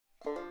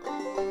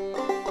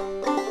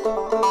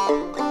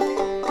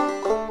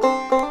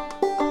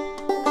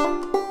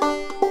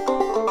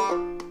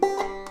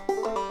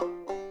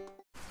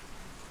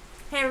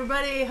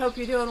hope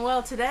you're doing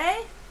well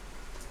today.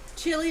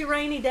 Chilly,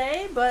 rainy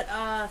day, but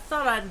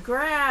thought I'd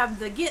grab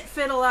the Git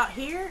fiddle out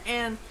here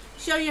and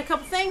show you a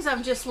couple things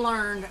I've just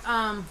learned.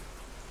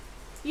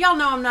 Y'all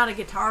know I'm not a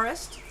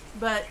guitarist,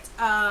 but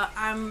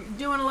I'm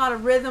doing a lot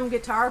of rhythm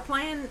guitar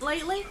playing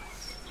lately,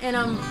 and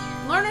I'm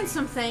learning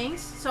some things,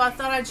 so I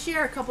thought I'd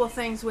share a couple of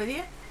things with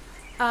you.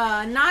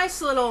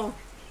 Nice little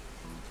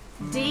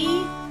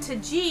D to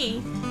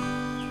G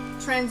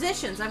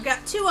transitions. I've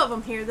got two of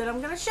them here that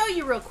I'm going to show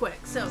you real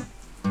quick. So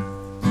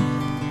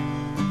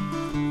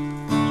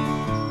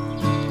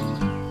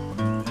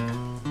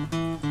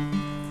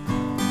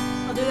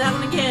I'll do that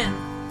one again.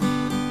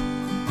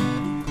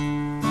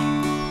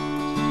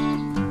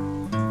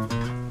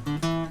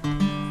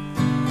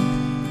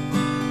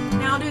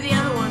 Now I'll do the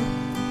other one.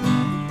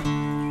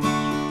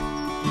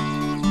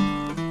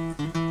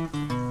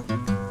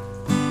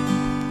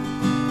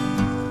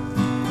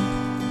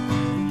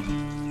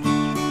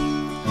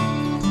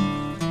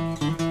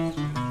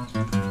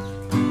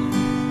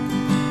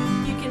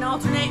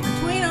 Alternate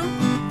between them.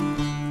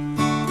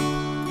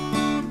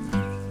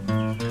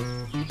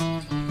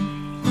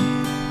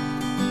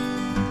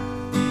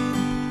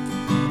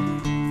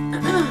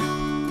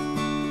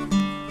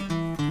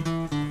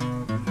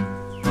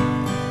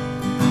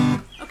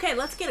 Okay,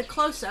 let's get a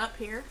close-up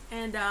here,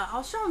 and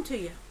I'll show them to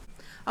you.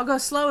 I'll go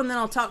slow, and then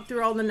I'll talk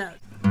through all the notes.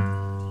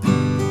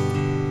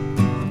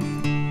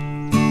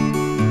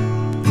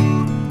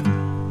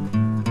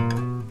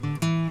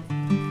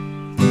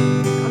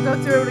 I'll go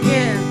through it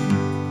again.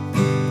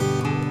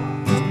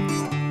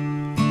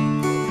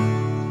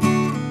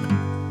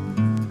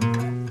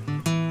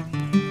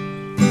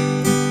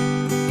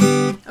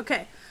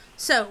 Okay,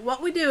 so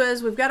what we do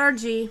is we've got our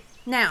G.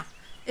 Now,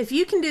 if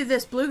you can do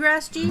this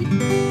bluegrass G,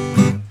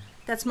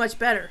 that's much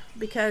better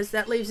because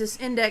that leaves us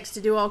index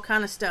to do all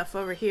kind of stuff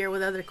over here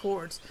with other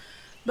chords.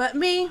 But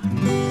me,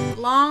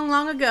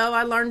 long ago,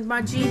 I learned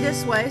my G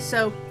this way,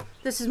 so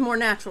this is more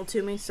natural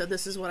to me, so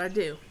this is what I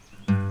do.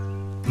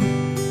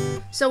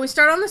 So we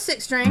start on the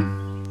 6th string,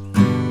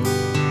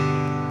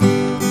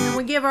 and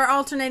we give our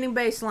alternating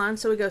bass line,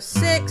 so we go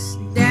 6,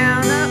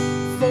 down, up,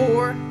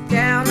 4,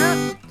 down,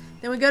 up.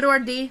 Then we go to our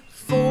D,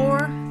 4,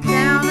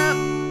 down, up,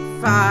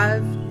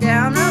 5,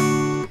 down,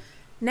 up.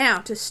 Now,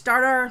 to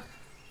start our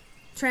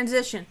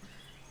transition,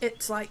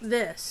 it's like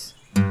this.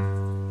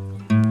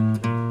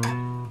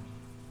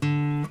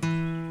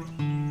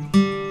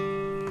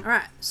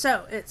 Alright,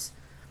 so it's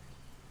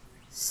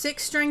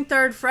 6th string,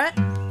 3rd fret,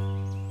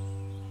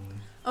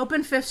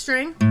 open 5th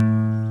string,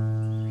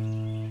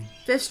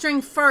 5th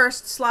string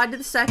 1st, slide to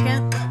the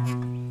 2nd,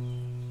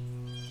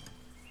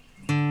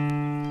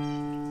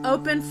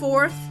 open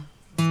 4th,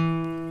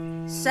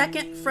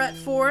 2nd fret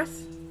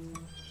 4th,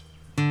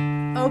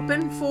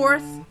 open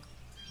 4th,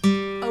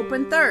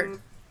 open 3rd.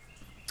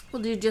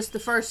 We'll do just the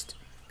first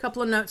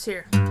couple of notes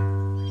here.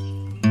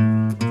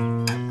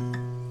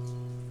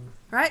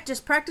 Alright,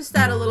 just practice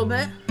that a little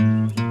bit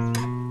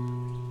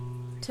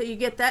till you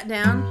get that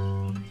down.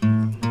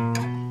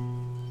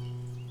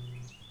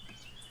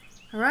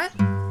 Alright?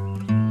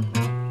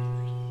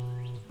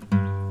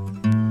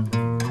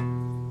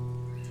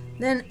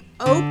 Then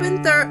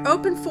open 3rd,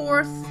 open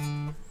 4th,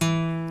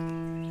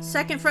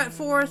 2nd fret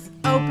 4th,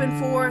 open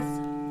 4th,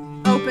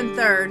 open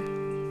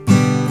 3rd.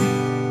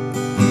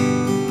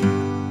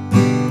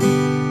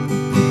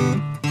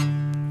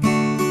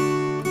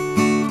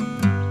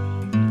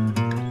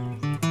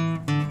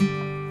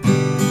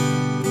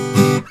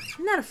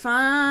 Isn't that a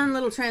fun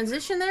little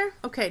transition there?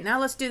 Okay, now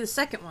let's do the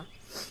second one.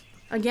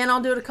 Again,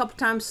 I'll do it a couple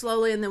times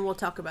slowly and then we'll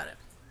talk about it.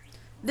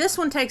 This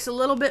one takes a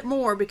little bit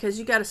more because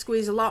you got to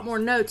squeeze a lot more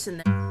notes in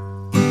there.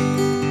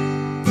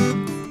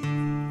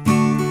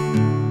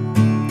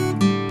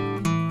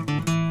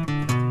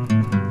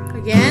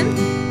 Again.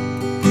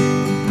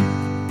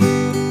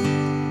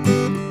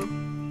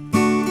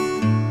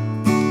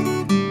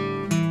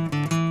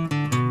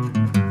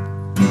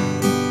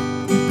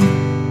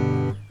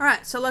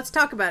 Alright, so let's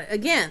talk about it.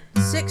 Again,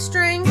 6th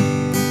string,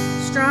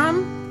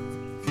 strum,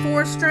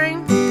 4th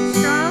string,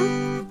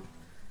 strum,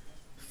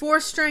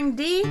 4th string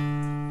D,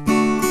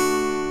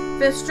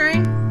 5th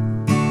string.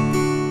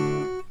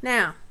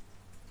 Now,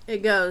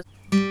 it goes.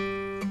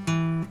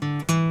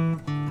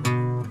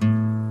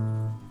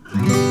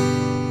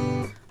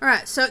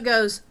 Alright, so it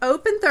goes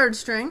open 3rd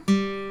string,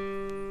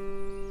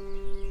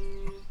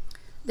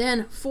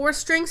 then 4th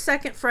string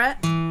 2nd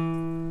fret,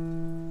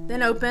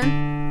 then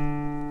open,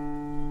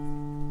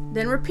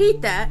 then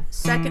repeat that,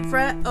 2nd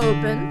fret,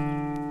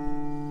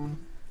 open,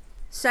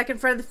 2nd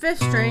fret of the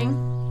 5th string,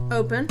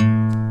 open,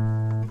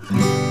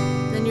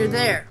 then you're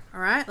there.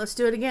 Alright, let's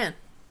do it again.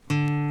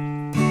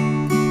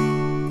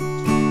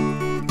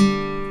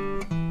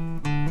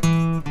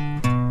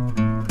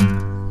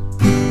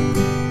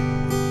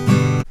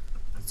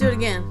 Do it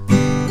again.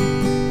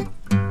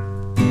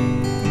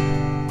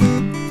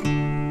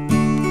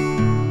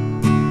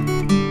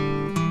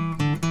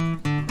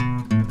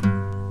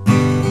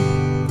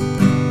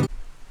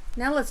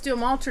 Now let's do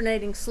them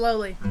alternating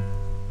slowly.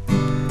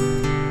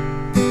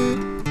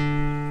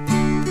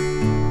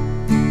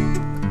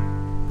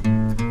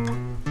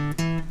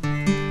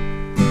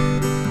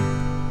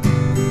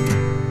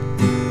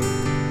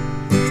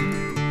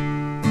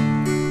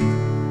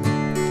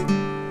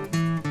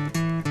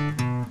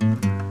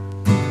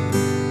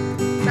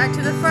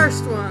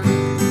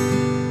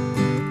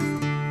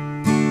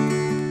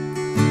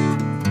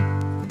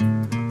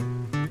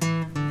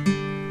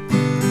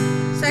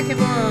 second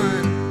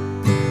one.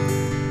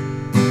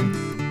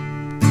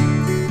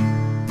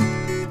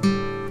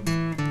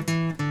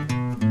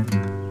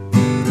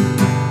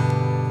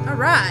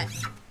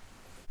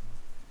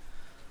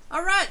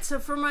 Alright, so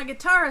for my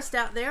guitarist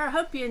out there, I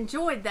hope you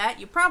enjoyed that.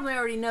 You probably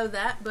already know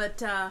that,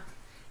 but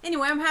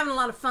anyway, I'm having a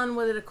lot of fun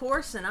with it, of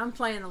course, and I'm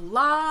playing a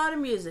lot of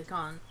music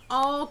on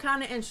all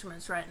kind of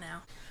instruments right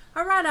now.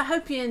 Alright, I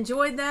hope you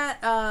enjoyed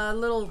that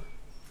little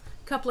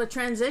couple of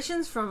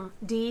transitions from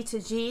D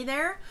to G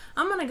there.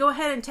 I'm going to go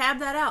ahead and tab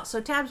that out.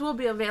 So tabs will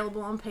be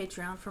available on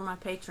Patreon for my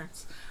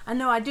patrons. I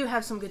know I do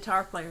have some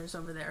guitar players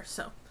over there,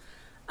 so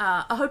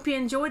I hope you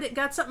enjoyed it,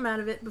 got something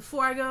out of it.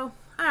 Before I go,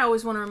 I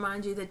always want to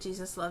remind you that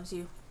Jesus loves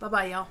you.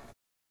 Bye-bye, y'all.